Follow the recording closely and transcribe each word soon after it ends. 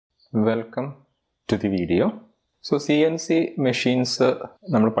Welcome to the video. So CNC machines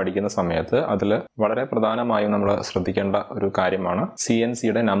നമ്മൾ പഠിക്കുന്ന സമയത്ത് അതിൽ വളരെ പ്രധാനമായും നമ്മൾ ശ്രദ്ധിക്കേണ്ട ഒരു കാര്യമാണ്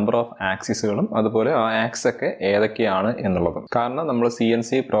CNCയുടെ നമ്പർ ഓഫ് ആക്സിസുകളും അതുപോലെ ആ ആക്സ് ഒക്കെ ഏതൊക്കെയാണ് എന്നുള്ളതും. കാരണം നമ്മൾ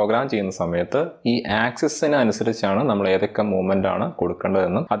CNC പ്രോഗ്രാം ചെയ്യുന്ന സമയത്ത് ഈ ആക്സിസിന് അനുസരിച്ചാണ് നമ്മൾ ഏതൊക്കെ മൂവ്മെന്റ് ആണ്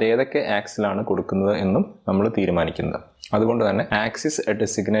കൊടുക്കേണ്ടതെന്നും അത് ഏതൊക്കെ ആക്സിലാണ് കൊടുക്കുന്നത് എന്നും നമ്മൾ തീരുമാനിക്കുന്നത്. അതുകൊണ്ട് തന്നെ ആക്സിസ്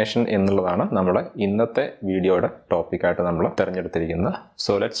ഡെസിഗ്നേഷൻ എന്നുള്ളതാണ് നമ്മുടെ ഇന്നത്തെ വീഡിയോയുടെ ടോപ്പിക്കായിട്ട് നമ്മൾ തിരഞ്ഞെടുത്തിരിക്കുന്നത്.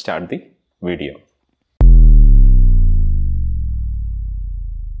 So let's start the video.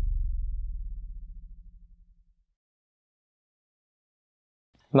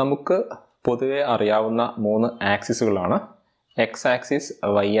 നമുക്ക് പൊതുവെ അറിയാവുന്ന മൂന്ന് ആക്സിസുകളാണ് X axis,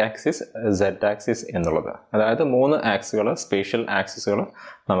 Y axis, Z axis എന്നുള്ളത്. അതായത് മൂന്ന് ആക്സുകൾ, സ്പേഷ്യൽ ആക്സിസുകൾ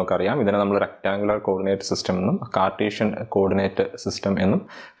നമുക്കറിയാം. ഇതിനെ നമ്മൾ റെക്ടാങ്കുലർ കോർഡിനേറ്റ് സിസ്റ്റം എന്നും കാർട്ടീഷ്യൻ കോർഡിനേറ്റ് സിസ്റ്റം എന്നും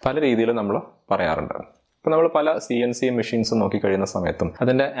പല രീതിയിൽ നമ്മൾ പറയാറുണ്ട്. ഇപ്പോൾ നമ്മൾ പല CNC മെഷീൻസ് നോക്കിക്കഴിയുന്ന സമയത്തും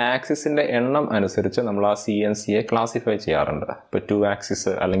അതിൻ്റെ ആക്സിസിൻ്റെ എണ്ണം അനുസരിച്ച് നമ്മൾ ആ CNCയെ ക്ലാസിഫൈ ചെയ്യാറുണ്ട്. ഇപ്പോൾ 2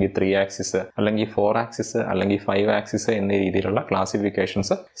 ആക്സിസ് അല്ലെങ്കിൽ 3 ആക്സിസ് അല്ലെങ്കിൽ 4 ആക്സിസ് അല്ലെങ്കിൽ 5 ആക്സിസ് എന്നീ രീതിയിലുള്ള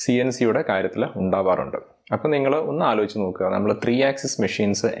ക്ലാസിഫിക്കേഷൻസ് CNCയുടെ കാര്യത്തിൽ ഉണ്ടാവാറുണ്ട്. അപ്പോൾ നിങ്ങൾ ഒന്ന് ആലോചിച്ച് നോക്കുക, നമ്മൾ 3 ആക്സിസ്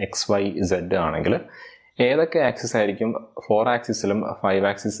മെഷീൻസ് XYZ ആണെങ്കിൽ ഏതൊക്കെ ആക്സിസ് ആയിരിക്കും 4 ആക്സിസിലും 5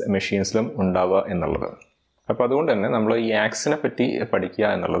 ആക്സിസ് മെഷീൻസിലും ഉണ്ടാവുക എന്നുള്ളത്. അപ്പോൾ അതുകൊണ്ട് തന്നെ നമ്മൾ ഈ ആക്സിനെ പറ്റി പഠിക്കുക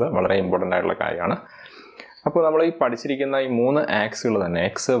എന്നുള്ളത് വളരെ ഇമ്പോർട്ടൻ്റ് ആയിട്ടുള്ള കാര്യമാണ്. അപ്പോൾ നമ്മൾ ഈ പഠിച്ചിരിക്കുന്ന ഈ മൂന്ന് ആക്സുകൾ തന്നെ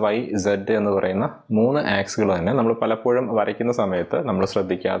XYZ എന്ന് പറയുന്ന മൂന്ന് ആക്സുകൾ തന്നെ നമ്മൾ പലപ്പോഴും വരയ്ക്കുന്ന സമയത്ത് നമ്മൾ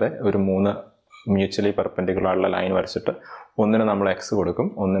ശ്രദ്ധിക്കാതെ ഒരു 3 മ്യൂച്വലി പെർപെൻഡിക്കുലർ ആയിട്ടുള്ള ലൈൻ വരച്ചിട്ട് ഒന്നിന് നമ്മൾ X കൊടുക്കും,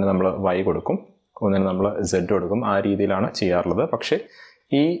 ഒന്നിന് നമ്മൾ Y കൊടുക്കും, ഒന്നിന് നമ്മൾ Z കൊടുക്കും. ആ രീതിയിലാണ് ചെയ്യാറുള്ളത്. പക്ഷേ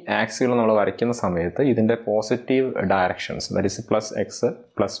ഈ ആക്സുകൾ നമ്മൾ വരയ്ക്കുന്ന സമയത്ത് ഇതിൻ്റെ positive directions, that is +X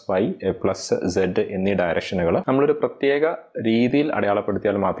 +Y +Z എന്നീ ഡയറക്ഷനുകൾ നമ്മളൊരു പ്രത്യേക രീതിയിൽ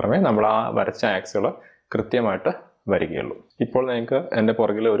അടയാളപ്പെടുത്തിയാൽ മാത്രമേ നമ്മൾ ആ വരച്ച ആക്സുകൾ കൃത്യമായിട്ട് വരികയുള്ളൂ. ഇപ്പോൾ നിങ്ങൾക്ക് എൻ്റെ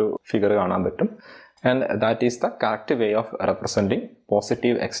പുറകിൽ ഒരു ഫിഗർ കാണാൻ പറ്റും. And that is the correct way of representing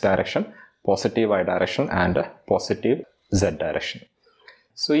positive X direction, positive Y direction and positive Z direction.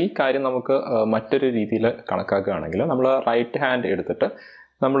 So ഈ കാര്യം നമുക്ക് മറ്റൊരു രീതിയിൽ കണക്കാക്കുകയാണെങ്കിൽ നമ്മൾ റൈറ്റ് ഹാൻഡ് എടുത്തിട്ട്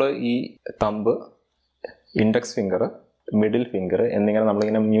നമ്മൾ ഈ thumb, index finger, middle finger എന്നിങ്ങനെ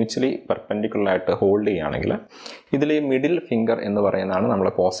നമ്മളിങ്ങനെ മ്യൂച്വലി പെർപെൻഡിക്കുലറായിട്ട് ഹോൾഡ് ചെയ്യുകയാണെങ്കിൽ ഇതിൽ ഈ മിഡിൽ ഫിംഗർ എന്ന് പറയുന്നതാണ്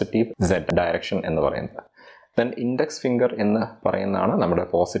നമ്മുടെ പോസിറ്റീവ് Z ഡയറക്ഷൻ എന്ന് പറയുന്നത്. ദെൻ ഇൻഡെക്സ് ഫിംഗർ എന്ന് പറയുന്നതാണ് നമ്മുടെ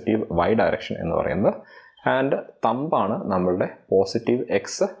പോസിറ്റീവ് Y ഡയറക്ഷൻ എന്ന് പറയുന്നത്. ആൻഡ് തമ്പാണ് നമ്മളുടെ പോസിറ്റീവ്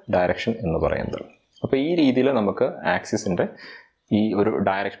X ഡയറക്ഷൻ എന്ന് പറയുന്നത്. അപ്പോൾ ഈ രീതിയിൽ നമുക്ക് ആക്സിസിൻ്റെ ഈ ഒരു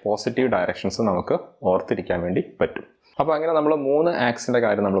പോസിറ്റീവ് ഡയറക്ഷൻസ് നമുക്ക് ഓർത്തിരിക്കാൻ വേണ്ടി പറ്റും. അപ്പോൾ അങ്ങനെ നമ്മൾ 3 ആക്സിൻ്റെ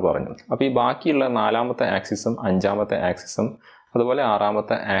കാര്യം നമ്മൾ പറഞ്ഞു. അപ്പോൾ ഈ ബാക്കിയുള്ള 4ാമത്തെ ആക്സിസും 5ാമത്തെ ആക്സിസും അതുപോലെ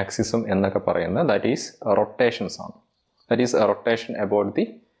 6ാമത്തെ ആക്സിസും എന്നൊക്കെ പറയുന്നത് ദാറ്റ് ഈസ് റൊട്ടേഷൻസ് ആണ്. That is rotation about the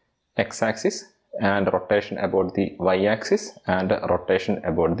X axis and rotation about the Y axis and rotation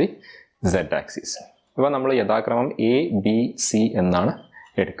about the Z axis. അപ്പോൾ നമ്മൾ യഥാക്രമം A, B, C എന്നാണ്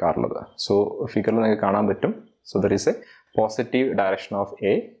എടുക്കാറുള്ളത്. സോ ഫിഗറിൽ നിങ്ങൾക്ക് കാണാൻ പറ്റും. So there is A positive direction of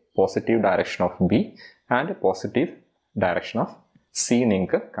A, positive direction of B and positive direction of C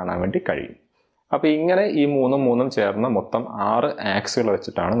നിങ്ങൾക്ക് കാണാൻ വേണ്ടി കഴിയും. അപ്പോൾ ഇങ്ങനെ ഈ മൂന്നും ചേർന്ന് മൊത്തം 6 ആക്സുകൾ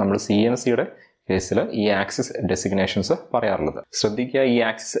വെച്ചിട്ടാണ് നമ്മൾ CNCയുടെ കേസിൽ ഈ ആക്സിസ് ഡെസിഗ്നേഷൻസ് പറയാറുള്ളത്. ശ്രദ്ധിക്കുക, ഈ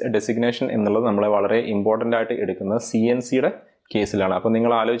ആക്സിസ് ഡെസിഗ്നേഷൻ എന്നുള്ളത് നമ്മളെ വളരെ ഇമ്പോർട്ടൻ്റ് ആയിട്ട് എടുക്കുന്നത് CNCയുടെ കേസിലാണ്. അപ്പോൾ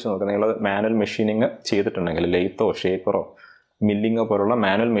നിങ്ങൾ ആലോചിച്ച് നോക്കുക, നിങ്ങൾ മാനുവൽ മെഷീനിങ് ചെയ്തിട്ടുണ്ടെങ്കിൽ ലെയ്ത്തോ ഷേപ്പറോ മില്ലിങ്ങോ പോലുള്ള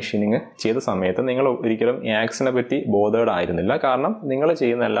മാനുവൽ മെഷീനിങ് ചെയ്ത സമയത്ത് നിങ്ങൾ ഒരിക്കലും ഈ ആക്സിനെ പറ്റി ബോധേഡ് ആയിരുന്നില്ല. കാരണം നിങ്ങൾ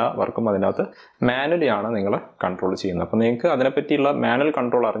ചെയ്യുന്ന എല്ലാ വർക്കും അതിനകത്ത് മാനുവലിയാണ് നിങ്ങൾ കൺട്രോൾ ചെയ്യുന്നത്. അപ്പോൾ നിങ്ങൾക്ക് അതിനെപ്പറ്റിയുള്ള മാനുവൽ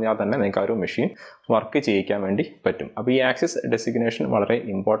കൺട്രോൾ അറിഞ്ഞാൽ തന്നെ നിങ്ങൾക്ക് ആ ഒരു മെഷീൻ വർക്ക് ചെയ്യിക്കാൻ വേണ്ടി പറ്റും. അപ്പോൾ ഈ ആക്സിസ് ഡെസിഗ്നേഷൻ വളരെ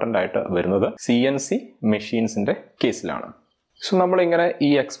ഇമ്പോർട്ടൻ്റ് ആയിട്ട് വരുന്നത് CNC മെഷീൻസിൻ്റെ കേസിലാണ്. സോ നമ്മളിങ്ങനെ ഈ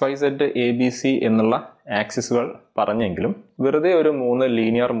XYZ ABC എന്നുള്ള ആക്സിസുകൾ പറഞ്ഞെങ്കിലും വെറുതെ ഒരു 3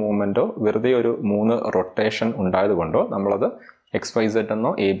 ലീനിയർ മൂവ്മെൻറ്റോ വെറുതെ ഒരു 3 റൊട്ടേഷൻ ഉണ്ടായതുകൊണ്ടോ നമ്മളത് XYZ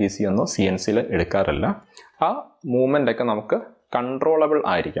എന്നോ ABC എന്നോ CNCയിൽ എടുക്കാറില്ല. ആ മൂവ്മെൻ്റ് ഒക്കെ നമുക്ക് കൺട്രോളബിൾ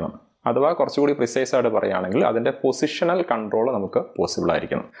ആയിരിക്കണം. അഥവാ കുറച്ചുകൂടി പ്രിസൈസ് ആയിട്ട് പറയുകയാണെങ്കിൽ അതിൻ്റെ പൊസിഷണൽ കൺട്രോൾ നമുക്ക് പോസിബിൾ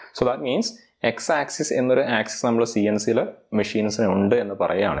ആയിരിക്കണം. So that means X axis എന്നൊരു ആക്സിസ് നമ്മൾ CNCയിൽ മെഷീൻസിന് ഉണ്ട് എന്ന്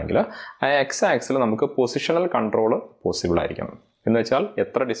പറയുകയാണെങ്കിൽ ആ X ആക്സിൽ നമുക്ക് പൊസിഷണൽ കൺട്രോൾ പോസിബിൾ ആയിരിക്കണം. എന്ന് വെച്ചാൽ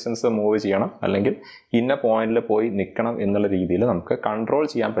എത്ര ഡിസ്റ്റൻസ് മൂവ് ചെയ്യണം അല്ലെങ്കിൽ ഇന്ന പോയിന്റിൽ പോയി നിൽക്കണം എന്നുള്ള രീതിയിൽ നമുക്ക് കൺട്രോൾ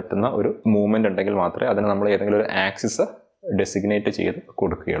ചെയ്യാൻ പറ്റുന്ന ഒരു മൂവ്മെൻ്റ് ഉണ്ടെങ്കിൽ മാത്രമേ അതിന് നമ്മൾ ഏതെങ്കിലും ഒരു ആക്സിസ് ഡെസിഗ്നേറ്റ് ചെയ്ത്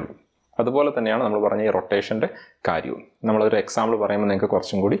കൊടുക്കുകയുള്ളൂ. അതുപോലെ തന്നെയാണ് നമ്മൾ പറഞ്ഞ ഈ റൊട്ടേഷൻ്റെ കാര്യവും. നമ്മളൊരു എക്സാമ്പിൾ പറയുമ്പോൾ നിങ്ങൾക്ക്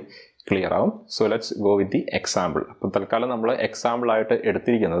കുറച്ചും കൂടി ക്ലിയർ ആവും. So let's go with the example. അപ്പോൾ തൽക്കാലം നമ്മൾ എക്സാമ്പിളായിട്ട്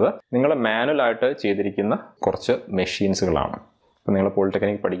എടുത്തിരിക്കുന്നത് നിങ്ങൾ മാനുവലായിട്ട് ചെയ്തിരിക്കുന്ന കുറച്ച് മെഷീൻസുകളാണ്. അപ്പോൾ നിങ്ങൾ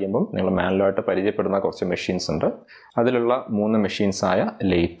പോളിടെക്നിക് പഠിക്കുമ്പം നിങ്ങൾ മാനുവലായിട്ട് പരിചയപ്പെടുന്ന കുറച്ച് മെഷീൻസ് ഉണ്ട്. അതിലുള്ള 3 മെഷീൻസായ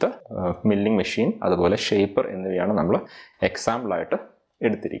ലെയ്ത്ത്, മില്ലിംഗ് മെഷീൻ അതുപോലെ ഷേപ്പർ എന്നിവയാണ് നമ്മൾ എക്സാമ്പിളായിട്ട്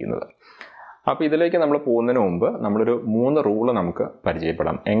എടുത്തിരിക്കുന്നത്. അപ്പോൾ ഇതിലേക്ക് നമ്മൾ പോകുന്നതിന് മുമ്പ് നമ്മളൊരു 3 റൂള് നമുക്ക്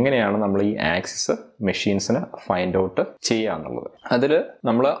പരിചയപ്പെടാം. എങ്ങനെയാണ് നമ്മൾ ഈ ആക്സിസ് മെഷീൻസിന് ഫൈൻഡ് ഔട്ട് ചെയ്യുക എന്നുള്ളത്. അതിൽ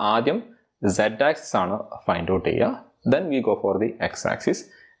നമ്മൾ ആദ്യം Z ആക്സിസ് ആണ് ഫൈൻഡ് ഔട്ട് ചെയ്യുക. Then we go for the X axis.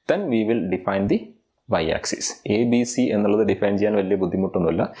 Then we will define the Y axis. ABC എന്നുള്ളത് ഡിഫൈൻ ചെയ്യാൻ വലിയ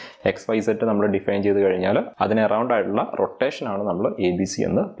ബുദ്ധിമുട്ടൊന്നുമില്ല. XYZ നമ്മൾ ഡിഫൈൻ ചെയ്ത് കഴിഞ്ഞാൽ അതിന് അറൗണ്ട് ആയിട്ടുള്ള റൊട്ടേഷനാണ് നമ്മൾ ABC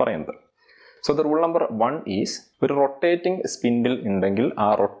എന്ന് പറയുന്നത്. So the rule number 1 is ഒരു റൊട്ടേറ്റിംഗ് സ്പിൻഡിൽ ഉണ്ടെങ്കിൽ ആ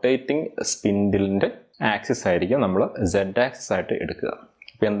റൊട്ടേറ്റിംഗ് സ്പിൻഡിലിൻ്റെ ആക്സിസ് ആയിരിക്കും നമ്മൾ Z ആക്സിസ് ആയിട്ട് എടുക്കുക.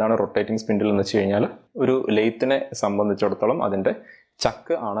 അപ്പോൾ എന്താണ് റൊട്ടേറ്റിംഗ് സ്പിൻഡിൽ എന്ന് വെച്ച് കഴിഞ്ഞാൽ ഒരു ലെയ്ത്തിനെ സംബന്ധിച്ചിടത്തോളം അതിൻ്റെ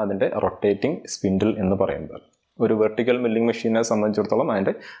ചക്ക് ആണ് അതിൻ്റെ റൊട്ടേറ്റിംഗ് സ്പിൻഡിൽ എന്ന് പറയുന്നത്. ഒരു വെർട്ടിക്കൽ മില്ലിംഗ് മെഷീനെ സംബന്ധിച്ചിടത്തോളം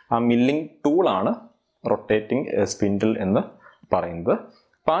അതിൻ്റെ ആ മില്ലിംഗ് ടൂളാണ് റൊട്ടേറ്റിംഗ് സ്പിൻഡിൽ എന്ന് പറയുന്നത്.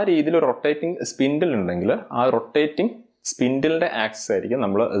 അപ്പോൾ ആ രീതിയിൽ ഒരു റൊട്ടേറ്റിംഗ് സ്പിൻഡിൽ ഉണ്ടെങ്കിൽ ആ റൊട്ടേറ്റിംഗ് സ്പിൻഡിലിൻ്റെ ആക്സിസ് ആയിരിക്കും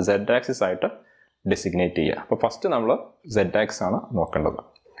നമ്മൾ Z ആക്സിസ് ആയിട്ട് ഡെസിഗ്നേറ്റ് ചെയ്യുക. അപ്പോൾ ഫസ്റ്റ് നമ്മൾ Z ആക്സിസ് ആണ് നോക്കേണ്ടത്.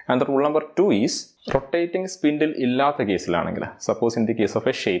 And rule number 2 is rotating spindle ഇല്ലാത്ത കേസിലാണെങ്കിൽ, suppose in the case of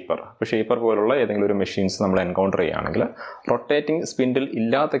A shaper, ഇപ്പോൾ ഷേപ്പർ പോലുള്ള ഏതെങ്കിലും ഒരു മെഷീൻസ് നമ്മൾ എൻകൗണ്ടർ ചെയ്യുകയാണെങ്കിൽ റൊട്ടേറ്റിംഗ് സ്പിൻഡിൽ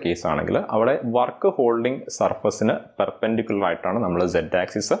ഇല്ലാത്ത കേസാണെങ്കിൽ അവിടെ വർക്ക് ഹോൾഡിംഗ് സർഫസിന് പെർപെൻഡിക്കുലർ ആയിട്ടാണ് നമ്മൾ Z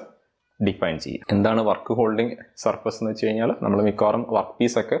ആക്സിസ് ഡിഫൈൻ ചെയ്യുക. എന്താണ് വർക്ക് ഹോൾഡിംഗ് സർഫസ് എന്ന് വെച്ച് കഴിഞ്ഞാൽ നമ്മൾ മിക്കവാറും വർക്ക്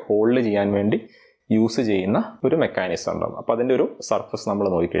പീസൊക്കെ ഹോൾഡ് ചെയ്യാൻ വേണ്ടി യൂസ് ചെയ്യുന്ന ഒരു മെക്കാനിസം ഉണ്ടാകും. അപ്പോൾ അതിൻ്റെ ഒരു സർഫസ് നമ്മൾ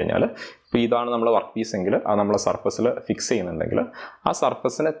നോക്കിക്കഴിഞ്ഞാൽ ഇപ്പോൾ ഇതാണ് നമ്മൾ വർക്ക് പീസ് എങ്കിൽ അത് നമ്മൾ സർഫസിൽ ഫിക്സ് ചെയ്യുന്നുണ്ടെങ്കിൽ ആ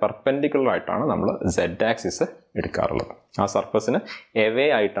സർഫസിന് പെർപെൻഡിക്കുലർ ആയിട്ടാണ് നമ്മൾ Z ആക്സിസ് എടുക്കാറുള്ളത്. ആ സർഫസിന് എവേ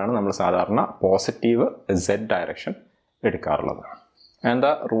ആയിട്ടാണ് നമ്മൾ സാധാരണ പോസിറ്റീവ് Z ഡയറക്ഷൻ എടുക്കാറുള്ളത്. And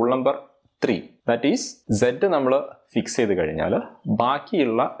the rule number 3 that is Z നമ്മൾ ഫിക്സ് ചെയ്ത് കഴിഞ്ഞാൽ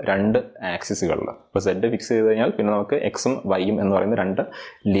ബാക്കിയുള്ള 2 ആക്സിസുകളിൽ, ഇപ്പോൾ Z ഫിക്സ് ചെയ്ത് കഴിഞ്ഞാൽ പിന്നെ നമുക്ക് Xും Yയും എന്ന് പറയുന്ന 2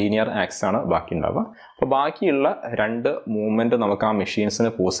 ലീനിയർ ആക്സിസ് ആണ് ബാക്കി ഉണ്ടാവുക. അപ്പോൾ ബാക്കിയുള്ള 2 മൂവ്മെൻറ്റ് നമുക്ക് ആ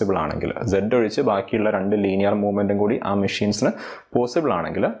മെഷീൻസിന് പോസിബിൾ ആണെങ്കിൽ, Z ഒഴിച്ച് ബാക്കിയുള്ള 2 ലീനിയർ മൂവ്മെൻറ്റും കൂടി ആ മെഷീൻസിന് പോസിബിൾ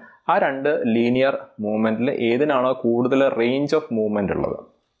ആണെങ്കിൽ ആ 2 ലീനിയർ മൂവ്മെൻറ്റിൽ ഏതിനാണോ കൂടുതൽ റേഞ്ച് ഓഫ് മൂവ്മെൻറ്റ് ഉള്ളത്,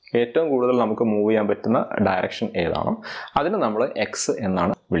 ഏറ്റവും കൂടുതൽ നമുക്ക് മൂവ് ചെയ്യാൻ പറ്റുന്ന ഡയറക്ഷൻ ഏതാണോ അതിന് നമ്മൾ X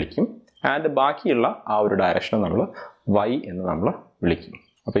എന്നാണ് വിളിക്കും. ആൻഡ് ബാക്കിയുള്ള ആ ഒരു ഡയറക്ഷനെ നമ്മൾ Y എന്ന് നമ്മൾ വിളിക്കും.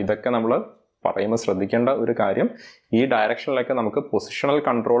 അപ്പോൾ ഇതൊക്കെ നമ്മൾ പറയുമ്പോൾ ശ്രദ്ധിക്കേണ്ട ഒരു കാര്യം, ഈ ഡയറക്ഷനിലൊക്കെ നമുക്ക് പൊസിഷണൽ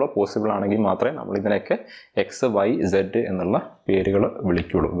കൺട്രോൾ പോസിബിൾ ആണെങ്കിൽ മാത്രമേ നമ്മൾ ഇതിനൊക്കെ X, Y, Z എന്നുള്ള പേരുകൾ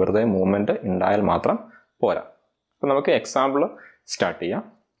വിളിക്കുകയുള്ളൂ. വെറുതെ മൂവ്മെൻറ്റ് ഉണ്ടായാൽ മാത്രം പോരാ. അപ്പോൾ നമുക്ക് എക്സാമ്പിൾ സ്റ്റാർട്ട് ചെയ്യാം.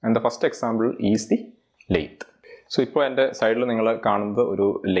 And the first example is the lathe. So ഇപ്പോൾ എൻ്റെ സൈഡിൽ നിങ്ങൾ കാണുന്നത് ഒരു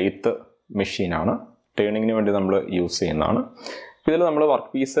ലെയ്ത്ത് മെഷീനാണ്. ടേണിങ്ങിന് വേണ്ടി നമ്മൾ യൂസ് ചെയ്യുന്നതാണ്. ഇതിൽ നമ്മൾ വർക്ക്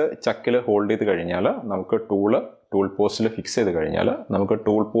പീസ് ചക്കിൽ ഹോൾഡ് ചെയ്ത് കഴിഞ്ഞാൽ നമുക്ക് ടൂൾ പോസ്റ്റിൽ ഫിക്സ് ചെയ്ത് കഴിഞ്ഞാൽ നമുക്ക്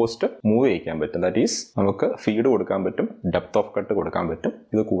ടൂൾ പോസ്റ്റ് മൂവ് ചെയ്യിക്കാൻ പറ്റും. ദാറ്റ് ഈസ് നമുക്ക് ഫീഡ് കൊടുക്കാൻ പറ്റും, ഡെപ്ത് ഓഫ് കട്ട് കൊടുക്കാൻ പറ്റും.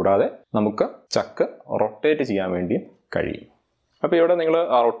 ഇത് കൂടാതെ നമുക്ക് ചക്ക് റൊട്ടേറ്റ് ചെയ്യാൻ വേണ്ടിയും കഴിയും. അപ്പോൾ ഇവിടെ നിങ്ങൾ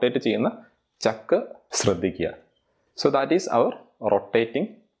ആ റൊട്ടേറ്റ് ചെയ്യുന്ന ചക്ക് ശ്രദ്ധിക്കുക. So that is our rotating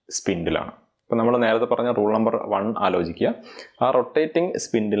സ്പിൻഡിലാണ്. അപ്പോൾ നമ്മൾ നേരത്തെ പറഞ്ഞ റൂൾ നമ്പർ 1 ആലോചിക്കുക. ആ റൊട്ടേറ്റിംഗ്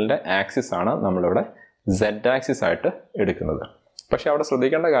സ്പിൻഡിലിൻ്റെ ആക്സിസ് ആണ് നമ്മളിവിടെ Z ആക്സിസ് ആയിട്ട് എടുക്കുന്നത്. പക്ഷേ അവിടെ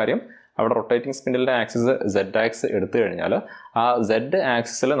ശ്രദ്ധിക്കേണ്ട കാര്യം, അവിടെ റൊട്ടേറ്റിംഗ് സ്പിൻഡിലിൻ്റെ ആക്സിസ് Z ആക്സിസ് എടുത്തു കഴിഞ്ഞാൽ ആ Z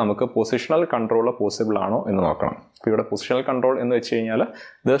ആക്സിസിൽ നമുക്ക് പൊസിഷണൽ കൺട്രോൾ പോസിബിൾ ആണോ എന്ന് നോക്കണം. അപ്പോൾ ഇവിടെ പൊസിഷണൽ കൺട്രോൾ എന്ന് വെച്ച് കഴിഞ്ഞാൽ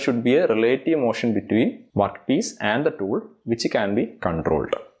there should be A relative motion between work piece and the tool which can be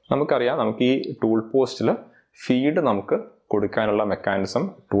controlled. നമുക്കറിയാം, നമുക്ക് ഈ ടൂൾ പോസ്റ്റിൽ ഫീഡ് നമുക്ക് കൊടുക്കാനുള്ള മെക്കാനിസം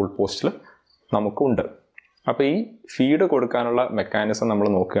ടൂൾ പോസ്റ്റിൽ നമുക്കുണ്ട്. അപ്പോൾ ഈ ഫീഡ് കൊടുക്കാനുള്ള മെക്കാനിസം നമ്മൾ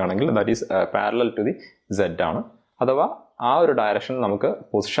നോക്കുകയാണെങ്കിൽ that is parallel to the Z ആണ്. അഥവാ ആ ഒരു ഡയറക്ഷൻ നമുക്ക്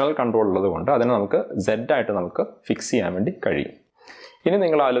പൊസിഷണൽ കൺട്രോൾ ഉള്ളത് കൊണ്ട് അതിനെ നമുക്ക് Z ആയിട്ട് നമുക്ക് ഫിക്സ് ചെയ്യാൻ വേണ്ടി കഴിയും. ഇനി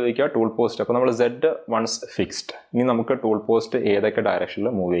നിങ്ങൾ ആലോചിക്കുക ടൂൾ പോസ്റ്റ്. അപ്പോൾ നമ്മൾ Z വൺസ് ഫിക്സ്ഡ്. ഇനി നമുക്ക് ടൂൾ പോസ്റ്റ് ഏതൊക്കെ ഡയറക്ഷനിൽ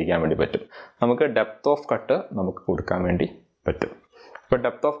മൂവ് ചെയ്യാൻ വേണ്ടി പറ്റും? നമുക്ക് ഡെപ്ത് ഓഫ് കട്ട് നമുക്ക് കൊടുക്കാൻ വേണ്ടി പറ്റും. ഇപ്പോൾ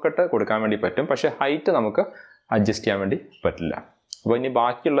ഡെപ്ത് ഓഫ് കട്ട് കൊടുക്കാൻ വേണ്ടി പറ്റും, പക്ഷേ ഹൈറ്റ് നമുക്ക് അഡ്ജസ്റ്റ് ചെയ്യാൻ വേണ്ടി പറ്റില്ല. അപ്പോൾ ഇനി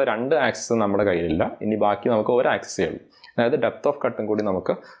ബാക്കിയുള്ള 2 ആക്സിസ് നമ്മുടെ കയ്യിലില്ല. ഇനി ബാക്കി നമുക്ക് ഒരു ആക്സിസേ ഉള്ളൂ. അതായത് ഡെപ്ത് ഓഫ് കട്ടും കൂടി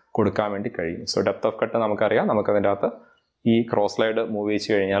നമുക്ക് കൊടുക്കാൻ വേണ്ടി കഴിയും. സോ ഡെപ്ത് ഓഫ് കട്ട് നമുക്കറിയാം, നമുക്കതിൻ്റെ അകത്ത് ഈ ക്രോസ് സ്ലൈഡ് മൂവ്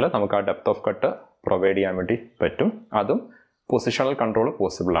ചെയ്ത് കഴിഞ്ഞാൽ നമുക്ക് ആ ഡെപ്ത് ഓഫ് കട്ട് പ്രൊവൈഡ് ചെയ്യാൻ വേണ്ടി പറ്റും. അതും പൊസിഷണൽ കൺട്രോൾ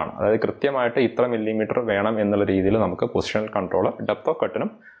പോസിബിൾ ആണ്. അതായത് കൃത്യമായിട്ട് ഇത്ര മില്ലിമീറ്റർ വേണം എന്നുള്ള രീതിയിൽ നമുക്ക് positional control depth of കട്ടിനും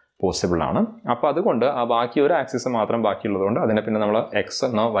possible ആണ്. അപ്പോൾ അതുകൊണ്ട് ആ ബാക്കി ഒരു ആക്സിസ് മാത്രം ബാക്കിയുള്ളതുകൊണ്ട് അതിനെ പിന്നെ നമ്മൾ X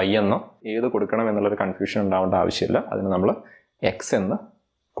എന്നോ Y എന്നോ ഏത് കൊടുക്കണം എന്നുള്ളൊരു കൺഫ്യൂഷൻ ഉണ്ടാവേണ്ട ആവശ്യമില്ല. അതിന് നമ്മൾ X എന്ന്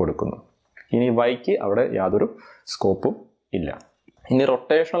കൊടുക്കുന്നു. ഇനി Yക്ക് അവിടെ യാതൊരു സ്കോപ്പും ഇല്ല. ഇനി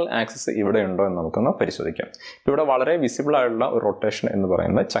റൊട്ടേഷണൽ ആക്സിസ് ഇവിടെ ഉണ്ടോ എന്ന് നമുക്കൊന്ന് പരിശോധിക്കാം. ഇവിടെ വളരെ വിസിബിൾ ആയിട്ടുള്ള ഒരു റൊട്ടേഷൻ എന്ന്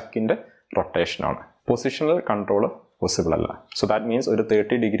പറയുന്നത് ചക്കിൻ്റെ റൊട്ടേഷനാണ്. പൊസിഷണൽ കൺട്രോൾ പോസിബിൾ അല്ല. സോ ദാറ്റ് മീൻസ് ഒരു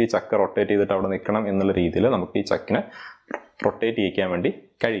 30 ഡിഗ്രി ചക്ക റൊട്ടേറ്റ് ചെയ്തിട്ട് അവിടെ നിൽക്കണം എന്നുള്ള രീതിയിൽ നമുക്ക് ഈ ചക്കിനെ റൊട്ടേറ്റ് ചെയ്യിക്കാൻ വേണ്ടി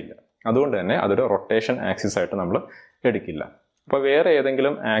കഴിയില്ല. അതുകൊണ്ട് തന്നെ അതൊരു റൊട്ടേഷൻ ആക്സിസ് ആയിട്ട് നമ്മൾ എടുക്കില്ല. അപ്പോൾ വേറെ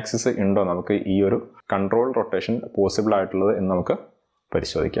ഏതെങ്കിലും ആക്സിസ് ഉണ്ടോ നമുക്ക് ഈ ഒരു കൺട്രോൾ റൊട്ടേഷൻ പോസിബിൾ ആയിട്ടുള്ളത് എന്ന് നമുക്ക്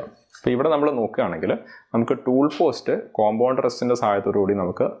പരിശോധിക്കാം. അപ്പോൾ ഇവിടെ നമ്മൾ നോക്കുകയാണെങ്കിൽ നമുക്ക് ടൂൾ പോസ്റ്റ് കോമ്പൗണ്ട് റെസ്റ്റിൻ്റെ സഹായത്തോടുകൂടി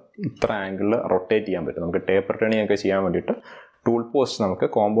നമുക്ക് ഇത്ര ആംഗിളിൽ റൊട്ടേറ്റ് ചെയ്യാൻ പറ്റും. നമുക്ക് ടേപ്പ് റിട്ടേണിംഗ് ഒക്കെ ചെയ്യാൻ വേണ്ടിയിട്ട് ടൂൾ പോസ്റ്റ് നമുക്ക്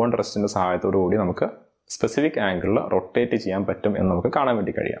കോമ്പൗണ്ട് റെസ്റ്റിൻ്റെ സഹായത്തോടുകൂടി നമുക്ക് സ്പെസിഫിക് ആംഗിളിൽ റൊട്ടേറ്റ് ചെയ്യാൻ പറ്റും എന്ന് നമുക്ക് കാണാൻ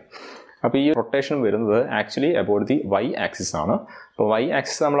വേണ്ടി കഴിയാം. അപ്പോൾ ഈ റൊട്ടേഷൻ വരുന്നത് actually about the Y axis ആണ്. അപ്പോൾ വൈ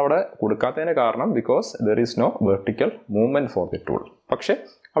ആക്സിസ് നമ്മളവിടെ കൊടുക്കാത്തതിന് കാരണം because there is no vertical movement for the tool. പക്ഷേ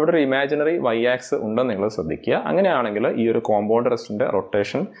അവിടെ ഒരു ഇമാജിനറി വൈ ആക്സ് ഉണ്ടെന്ന് നിങ്ങൾ ശ്രദ്ധിക്കുക. അങ്ങനെയാണെങ്കിൽ ഈ ഒരു കോമ്പൗണ്ട് റെസ്റ്റിൻ്റെ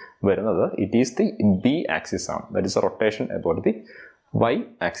റൊട്ടേഷൻ വരുന്നത് it is the B axis ആണ്. That is A rotation about the Y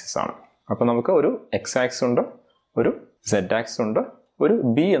axis ആണ്. അപ്പോൾ നമുക്ക് ഒരു എക്സ് ആക്സ് ഉണ്ട്, ഒരു സെഡ് ആക്സ് ഉണ്ട്, ഒരു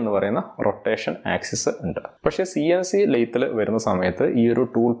ബി എന്ന് പറയുന്ന റൊട്ടേഷൻ ആക്സിസ് ഉണ്ട്. പക്ഷേ CNC ലെയ്ത്തിൽ വരുന്ന സമയത്ത് ഈ ഒരു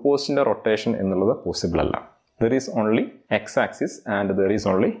ടൂൾ പോസ്റ്റിൻ്റെ റൊട്ടേഷൻ എന്നുള്ളത് പോസിബിൾ അല്ല. There is only X axis and there is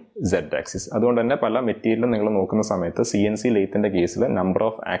only Z axis. അതുകൊണ്ട് തന്നെ പല മെറ്റീരിയലും നിങ്ങൾ നോക്കുന്ന സമയത്ത് CNC ലെയ്ത്തിൻ്റെ കേസിൽ നമ്പർ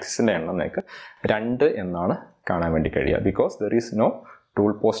ഓഫ് ആക്സിസിൻ്റെ എണ്ണം നിങ്ങൾക്ക് 2 എന്നാണ് കാണാൻ വേണ്ടി കഴിയുക. Because there is no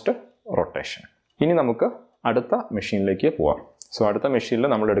tool post rotation. ഇനി നമുക്ക് അടുത്ത മെഷീനിലേക്ക് പോവാം. സോ അടുത്ത മെഷീനിൽ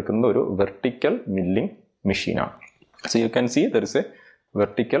നമ്മൾ എടുക്കുന്നത് ഒരു വെർട്ടിക്കൽ മില്ലിംഗ് മെഷീനാണ്. So you can see there is a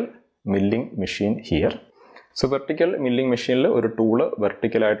vertical milling machine here. So vertical milling machine ഒരു ടൂള്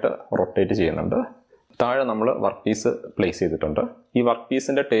വെർട്ടിക്കലായിട്ട് റൊട്ടേറ്റ് ചെയ്യുന്നുണ്ട്. താഴെ നമ്മൾ വർക്ക് പീസ് പ്ലേസ് ചെയ്തിട്ടുണ്ട്. ഈ വർക്ക്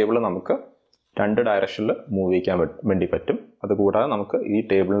പീസിൻ്റെ ടേബിൾ നമുക്ക് 2 ഡയറക്ഷനിൽ മൂവ് ചെയ്യാൻ വേണ്ടി പറ്റും. അതുകൂടാതെ നമുക്ക് ഈ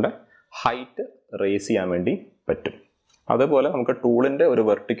ടേബിളിൻ്റെ ഹൈറ്റ് റേസ് ചെയ്യാൻ വേണ്ടി പറ്റും. അതുപോലെ നമുക്ക് ടൂളിൻ്റെ ഒരു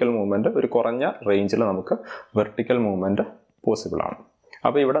വെർട്ടിക്കൽ മൂവ്മെൻറ്റ് ഒരു കുറഞ്ഞ റേഞ്ചിൽ നമുക്ക് വെർട്ടിക്കൽ മൂവ്മെൻറ്റ് പോസിബിൾ ആണ്.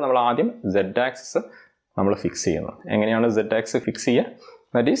 അപ്പോൾ ഇവിടെ നമ്മൾ ആദ്യം സെഡ് ആക്സിസ് നമ്മൾ ഫിക്സ് ചെയ്യുന്നു. എങ്ങനെയാണ് സെഡ് ആക്സ് ഫിക്സ് ചെയ്യുക?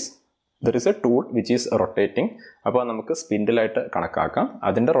 That is there is A tool which is rotating. അപ്പോൾ നമുക്ക് സ്പിൻഡിലായിട്ട് കണക്കാക്കാം.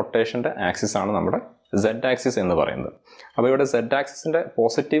 അതിൻ്റെ റൊട്ടേഷൻ്റെ ആക്സിസ് ആണ് നമ്മുടെ സെഡ് ആക്സിസ് എന്ന് പറയുന്നത്. അപ്പോൾ ഇവിടെ സെഡ് ആക്സിസിൻ്റെ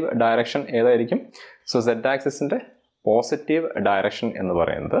പോസിറ്റീവ് ഡയറക്ഷൻ ഏതായിരിക്കും? സോ സെഡ് ആക്സിസിൻ്റെ പോസിറ്റീവ് ഡയറക്ഷൻ എന്ന്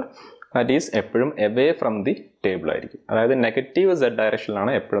പറയുന്നത് ദാറ്റ് ഈസ് എപ്പോഴും എവേ ഫ്രം ദി ടേബിൾ ആയിരിക്കും. അതായത് നെഗറ്റീവ് സെഡ്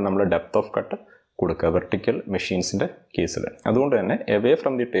ഡയറക്ഷനിലാണ് എപ്പോഴും നമ്മൾ ഡെപ്ത് ഓഫ് കട്ട് കൊടുക്കുക വെർട്ടിക്കൽ മെഷീൻസിൻ്റെ കേസിൽ. അതുകൊണ്ട് തന്നെ away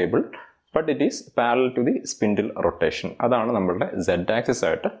from the table but it is parallel to the spindle rotation. അതാണ് നമ്മളുടെ സെഡ് ആക്സിസ്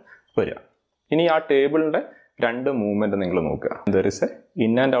ആയിട്ട് വരിക. ഇനി ആ ടേബിളിൻ്റെ 2 മൂവ്മെൻറ്റ് നിങ്ങൾ നോക്കുക. There is A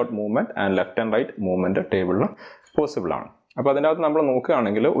in and out movement and left and right movement ടേബിളിന് possible ആണ്. അപ്പോൾ അതിൻ്റെ അകത്ത് നമ്മൾ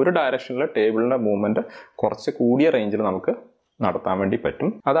നോക്കുകയാണെങ്കിൽ ഒരു ഡയറക്ഷനിൽ ടേബിളിൻ്റെ മൂവ്മെൻറ്റ് കുറച്ച് കൂടിയ റേഞ്ചിൽ നമുക്ക് നടത്താൻ വേണ്ടി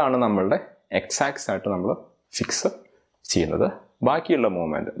പറ്റും. അതാണ് നമ്മളുടെ എക്സ് ആക്സ് ആയിട്ട് നമ്മൾ ഫിക്സ് ചെയ്യുന്നത്. ബാക്കിയുള്ള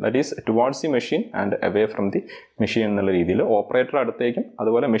movement that is towards the machine and away from the machine എന്നുള്ള രീതിയിൽ ഓപ്പറേറ്റർ അടുത്തേക്കും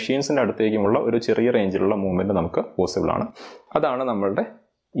അതുപോലെ മെഷീൻസിൻ്റെ അടുത്തേക്കുമുള്ള ഒരു ചെറിയ റേഞ്ചിലുള്ള മൂവ്മെൻറ്റ് നമുക്ക് പോസിബിൾ ആണ്. അതാണ് നമ്മളുടെ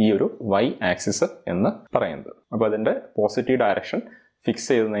ഈ ഒരു വൈ ആക്സിസ് എന്ന് പറയുന്നത്. അപ്പോൾ അതിൻ്റെ പോസിറ്റീവ് ഡയറക്ഷൻ ഫിക്സ്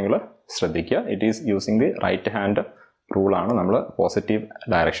ചെയ്ത് നിങ്ങൾ ശ്രദ്ധിക്കുക. It is using the right hand റൂളാണ് നമ്മൾ പോസിറ്റീവ്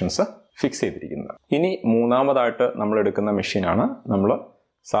ഡയറക്ഷൻസ് ഫിക്സ് ചെയ്തിരിക്കുന്നത്. ഇനി മൂന്നാമതായിട്ട് നമ്മൾ എടുക്കുന്ന മെഷീനാണ് നമ്മൾ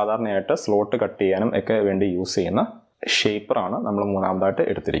സാധാരണയായിട്ട് സ്ലോട്ട് കട്ട് ചെയ്യാനും ഒക്കെ വേണ്ടി യൂസ് ചെയ്യുന്ന ഷേപ്പറാണ് നമ്മൾ മൂന്നാമതായിട്ട്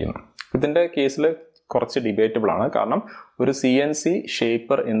എടുത്തിരിക്കുന്നത്. ഇതിൻ്റെ കേസിൽ കുറച്ച് ഡിബേറ്റബിൾ ആണ്. കാരണം ഒരു CNC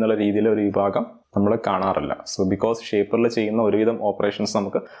ഷേപ്പർ എന്നുള്ള രീതിയിൽ ഒരു വിഭാഗം നമ്മൾ കാണാറില്ല. സോ ബിക്കോസ് ഷേപ്പറിൽ ചെയ്യുന്ന ഒരുവിധം ഓപ്പറേഷൻസ്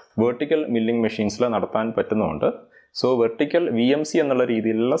നമുക്ക് വെർട്ടിക്കൽ മില്ലിംഗ് മെഷീൻസിൽ നടത്താൻ പറ്റുന്നുണ്ട്. സോ വെർട്ടിക്കൽ VMC എന്നുള്ള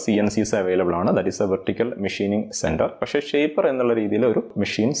രീതിയിലുള്ള CNCs അവൈലബിൾ ആണ്. That is A vertical machining centre. പക്ഷേ ഷേപ്പർ എന്നുള്ള രീതിയിൽ ഒരു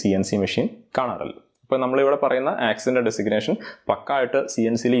മെഷീൻ CNC മെഷീൻ കാണാറില്ല. ഇപ്പോൾ നമ്മളിവിടെ പറയുന്ന ആക്സിൻ്റെ ഡെസിഗ്നേഷൻ പക്കായിട്ട്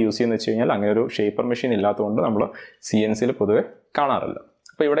CNCയിൽ യൂസ് ചെയ്യുന്ന വെച്ച് കഴിഞ്ഞാൽ അങ്ങനെ ഒരു ഷേപ്പർ മെഷീൻ ഇല്ലാത്തതുകൊണ്ട് നമ്മൾ CNCയിൽ പൊതുവെ കാണാറില്ല.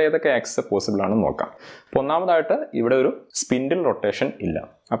 അപ്പോൾ ഇവിടെ ഏതൊക്കെ ആക്സ് പോസിബിൾ ആണെന്ന് നോക്കാം. അപ്പോൾ ഒന്നാമതായിട്ട് ഇവിടെ ഒരു സ്പിൻഡിൽ റൊട്ടേഷൻ ഇല്ല.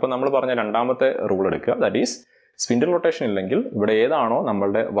 അപ്പോൾ നമ്മൾ പറഞ്ഞ രണ്ടാമത്തെ റൂൾ എടുക്കുക. ദാറ്റ് ഈസ് സ്പിൻഡിൽ റൊട്ടേഷൻ ഇല്ലെങ്കിൽ ഇവിടെ ഏതാണോ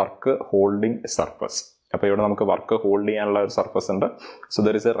നമ്മളുടെ വർക്ക് ഹോൾഡിംഗ് സർഫസ്. അപ്പോൾ ഇവിടെ നമുക്ക് വർക്ക് ഹോൾഡ് ചെയ്യാനുള്ള ഒരു സർഫസ് ഉണ്ട്. So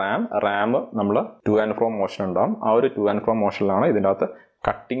there is A Ram നമ്മൾ ടു ആൻഡ് ഫ്രോ മോഷൻ ഉണ്ടാകും. ആ ഒരു ടു ആൻഡ് ഫ്രോ മോഷനിലാണ് ഇതിൻ്റെ അകത്ത്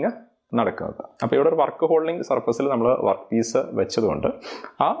കട്ടിങ് നടക്കുന്നത്. അപ്പോൾ ഇവിടെ ഒരു വർക്ക് ഹോൾഡിംഗ് സർഫസിൽ നമ്മൾ വർക്ക് പീസ് വെച്ചതുകൊണ്ട്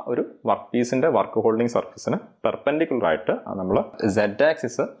ആ ഒരു വർക്ക് പീസിൻ്റെ വർക്ക് ഹോൾഡിംഗ് സർഫസിന് പെർപെൻഡിക്കുലറായിട്ട് നമ്മൾ സെഡ്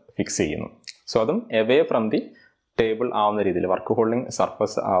ആക്സിസ് ഫിക്സ് ചെയ്യുന്നു. സോ അതും എവേ ഫ്രം ദി ടേബിൾ ആവുന്ന രീതിയിൽ വർക്ക് ഹോൾഡിംഗ്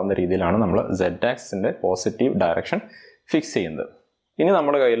സർഫസ് ആവുന്ന രീതിയിലാണ് നമ്മൾ സെഡ് ആക്സിൻ്റെ പോസിറ്റീവ് ഡയറക്ഷൻ ഫിക്സ് ചെയ്യുന്നത്. ഇനി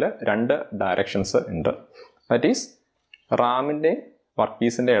നമ്മുടെ കയ്യിൽ 2 ഡയറക്ഷൻസ് ഉണ്ട്. ദാറ്റ് ഈസ് റാമിൻ്റെ വർക്ക്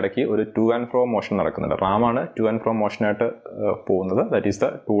പീസിൻ്റെ ഇടയ്ക്ക് ഒരു ടു ആൻഡ് ഫ്രോ മോഷൻ നടക്കുന്നുണ്ട്. റാമാണ് ടു ആൻഡ് ഫ്രോ മോഷനായിട്ട് പോകുന്നത്. That is the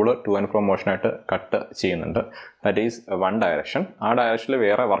tool two and fro മോഷനായിട്ട് cut ചെയ്യുന്നുണ്ട്. That is 1 direction. ആ ഡയറക്ഷനിൽ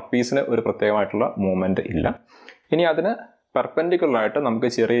വേറെ വർക്ക് പീസിന് ഒരു പ്രത്യേകമായിട്ടുള്ള മൂവ്മെൻറ്റ് ഇല്ല. ഇനി അതിന് പെർപെൻഡിക്കുലറായിട്ട് നമുക്ക്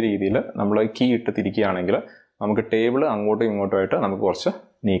ചെറിയ രീതിയിൽ നമ്മൾ കീ ഇട്ട് തിരിക്കുകയാണെങ്കിൽ നമുക്ക് ടേബിൾ അങ്ങോട്ടും ഇങ്ങോട്ടുമായിട്ട് നമുക്ക് കുറച്ച്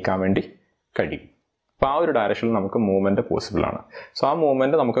നീക്കാൻ വേണ്ടി കഴിയും. അപ്പോൾ ആ ഒരു ഡയറക്ഷനിൽ നമുക്ക് മൂവ്മെൻറ്റ് പോസിബിൾ ആണ്. സോ ആ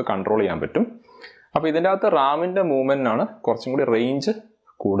മൂവ്മെൻറ്റ് നമുക്ക് കൺട്രോൾ ചെയ്യാൻ പറ്റും. അപ്പോൾ ഇതിൻ്റെ അകത്ത് റാമിൻ്റെ മൂവ്മെൻറ്റിനാണ് കുറച്ചും കൂടി റേഞ്ച്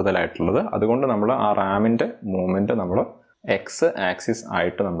കൂടുതലായിട്ടുള്ളത്. അതുകൊണ്ട് നമ്മൾ ആ റാമിൻ്റെ മൂവ്മെൻറ്റ് നമ്മൾ എക്സ് ആക്സിസ്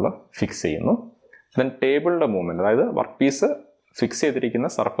ആയിട്ട് നമ്മൾ ഫിക്സ് ചെയ്യുന്നു. ദെൻ ടേബിളിൻ്റെ മൂവ്മെൻറ്റ്, അതായത് വർക്ക് പീസ് ഫിക്സ് ചെയ്തിരിക്കുന്ന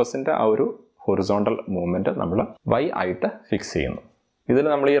സർഫസിൻ്റെ ആ ഒരു ഹൊറിസോണ്ടൽ മൂവ്മെൻറ്റ് നമ്മൾ വൈ ആയിട്ട് ഫിക്സ് ചെയ്യുന്നു. ഇതിൽ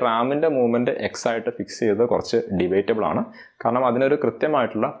നമ്മൾ ഈ റാമിൻ്റെ മൂവ്മെൻറ്റ് എക്സ് ആയിട്ട് ഫിക്സ് ചെയ്ത് കുറച്ച് ഡിബേറ്റബിൾ ആണ്. കാരണം അതിനൊരു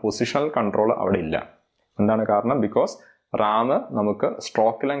കൃത്യമായിട്ടുള്ള പൊസിഷണൽ കൺട്രോൾ അവിടെ ഇല്ല. എന്താണ് കാരണം? ബിക്കോസ് റാം നമുക്ക്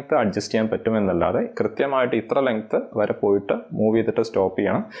സ്ട്രോക്ക് ലെങ്ത് അഡ്ജസ്റ്റ് ചെയ്യാൻ പറ്റുമെന്നല്ലാതെ കൃത്യമായിട്ട് ഇത്ര ലെങ്ത് വരെ പോയിട്ട് മൂവ് ചെയ്തിട്ട് സ്റ്റോപ്പ്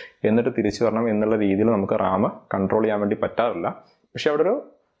ചെയ്യണം എന്നിട്ട് തിരിച്ചു വരണം എന്നുള്ള രീതിയിൽ നമുക്ക് റാം കൺട്രോൾ ചെയ്യാൻ വേണ്ടി പറ്റാറില്ല. പക്ഷെ അവിടെ ഒരു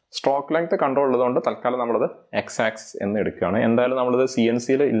സ്ട്രോക്ക് ലെങ്ത് കൺട്രോൾ ഉള്ളതുകൊണ്ട് തൽക്കാലം നമ്മളത് എക്സ് ആക്സിസ് എന്ന് എടുക്കുകയാണ്. എന്തായാലും നമ്മളത്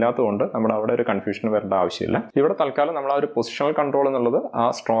CNCയിൽ ഇല്ലാത്തതുകൊണ്ട് നമ്മുടെ അവിടെ ഒരു കൺഫ്യൂഷൻ വരേണ്ട ആവശ്യമില്ല. ഇവിടെ തൽക്കാലം നമ്മൾ ആ ഒരു പൊസിഷണൽ കൺട്രോൾ എന്നുള്ളത് ആ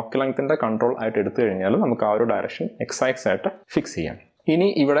സ്ട്രോക്ക് ലെങ്തിൻ്റെ കൺട്രോൾ ആയിട്ട് എടുത്തു കഴിഞ്ഞാൽ നമുക്ക് ആ ഒരു ഡയറക്ഷൻ എക്സ് ആക്സിസ് ആയിട്ട് ഫിക്സ് ചെയ്യാം. ഇനി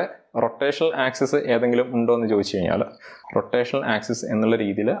ഇവിടെ റൊട്ടേഷണൽ ആക്സിസ് ഏതെങ്കിലും ഉണ്ടോ എന്ന് ചോദിച്ചു കഴിഞ്ഞാൽ റൊട്ടേഷണൽ ആക്സിസ് എന്നുള്ള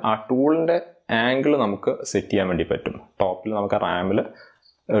രീതിയിൽ ആ ടൂളിൻ്റെ ആംഗിൾ നമുക്ക് സെറ്റ് ചെയ്യാൻ വേണ്ടി പറ്റും. ടോപ്പിൽ നമുക്ക് റാമിൽ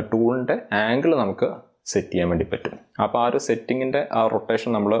ടൂളിൻ്റെ ആംഗിൾ നമുക്ക് സെറ്റ് ചെയ്യാൻ വേണ്ടി പറ്റും. അപ്പോൾ ആ ഒരു സെറ്റിങ്ങിൻ്റെ ആ റൊട്ടേഷൻ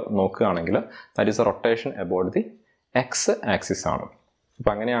നമ്മൾ നോക്കുകയാണെങ്കിൽ that is A rotation about the X axis ആണ്.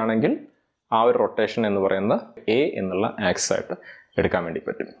 അപ്പോൾ അങ്ങനെയാണെങ്കിൽ ആ ഒരു റൊട്ടേഷൻ എന്ന് പറയുന്നത് എ എന്നുള്ള ആക്സിസ് ആയിട്ട് എടുക്കാൻ വേണ്ടി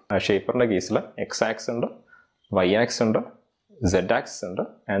പറ്റും. ഷേപ്പറിൻ്റെ കേസിൽ എക്സ് ആക്സിസ് ഉണ്ട്, വൈ ആക്സിസ് ഉണ്ട്, സെഡ് ആക്സിസ് ഉണ്ട്,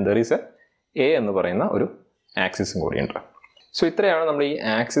 ആൻഡ് ദർ ഈസ് എ എന്ന് പറയുന്ന ഒരു ആക്സിസും കൂടിയുണ്ട്. സോ ഇത്രയാണ് നമ്മൾ ഈ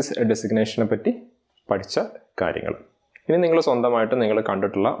ആക്സിസ് ഡെസിഗ്നേഷനെ പറ്റി പഠിച്ച കാര്യങ്ങൾ. ഇനി നിങ്ങൾ സ്വന്തമായിട്ട് നിങ്ങൾ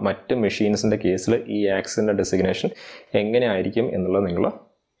കണ്ടിട്ടുള്ള മറ്റ് മെഷീൻസിൻ്റെ കേസിൽ ഈ ആക്സിസിൻ്റെ ഡെസിഗ്നേഷൻ എങ്ങനെയായിരിക്കും എന്നുള്ളത് നിങ്ങൾ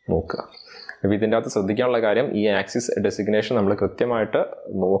നോക്കുക. അപ്പോൾ ഇതിൻ്റെ അകത്ത് ശ്രദ്ധിക്കാനുള്ള കാര്യം, ഈ ആക്സിസ് ഡെസിഗ്നേഷൻ നമ്മൾ കൃത്യമായിട്ട്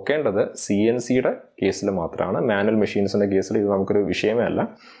നോക്കേണ്ടത് CNCയുടെ കേസിൽ മാത്രമാണ്. മാനുവൽ മെഷീൻസിൻ്റെ കേസിൽ ഇത് നമുക്കൊരു വിഷയമേ അല്ല.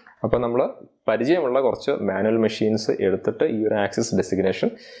 അപ്പോൾ നമ്മൾ പരിചയമുള്ള കുറച്ച് മാനുവൽ മെഷീൻസ് എടുത്തിട്ട് ഈ ഒരു ആക്സിസ് ഡെസിഗ്നേഷൻ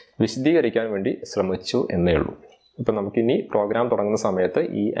വിശദീകരിക്കാൻ വേണ്ടി ശ്രമിച്ചു എന്നേ ഉള്ളൂ. ഇപ്പം നമുക്കിനി പ്രോഗ്രാം തുടങ്ങുന്ന സമയത്ത്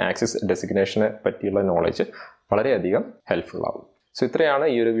ഈ ആക്സിസ് ഡെസിഗ്നേഷനെ പറ്റിയുള്ള നോളജ് വളരെയധികം ഹെൽപ്ഫുൾ ആവും. സോ ഇത്രയാണ്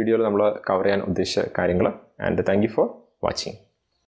ഈ ഒരു വീഡിയോയിൽ നമ്മൾ കവർ ചെയ്യാൻ ഉദ്ദേശിച്ച കാര്യങ്ങൾ. And thank you for watching.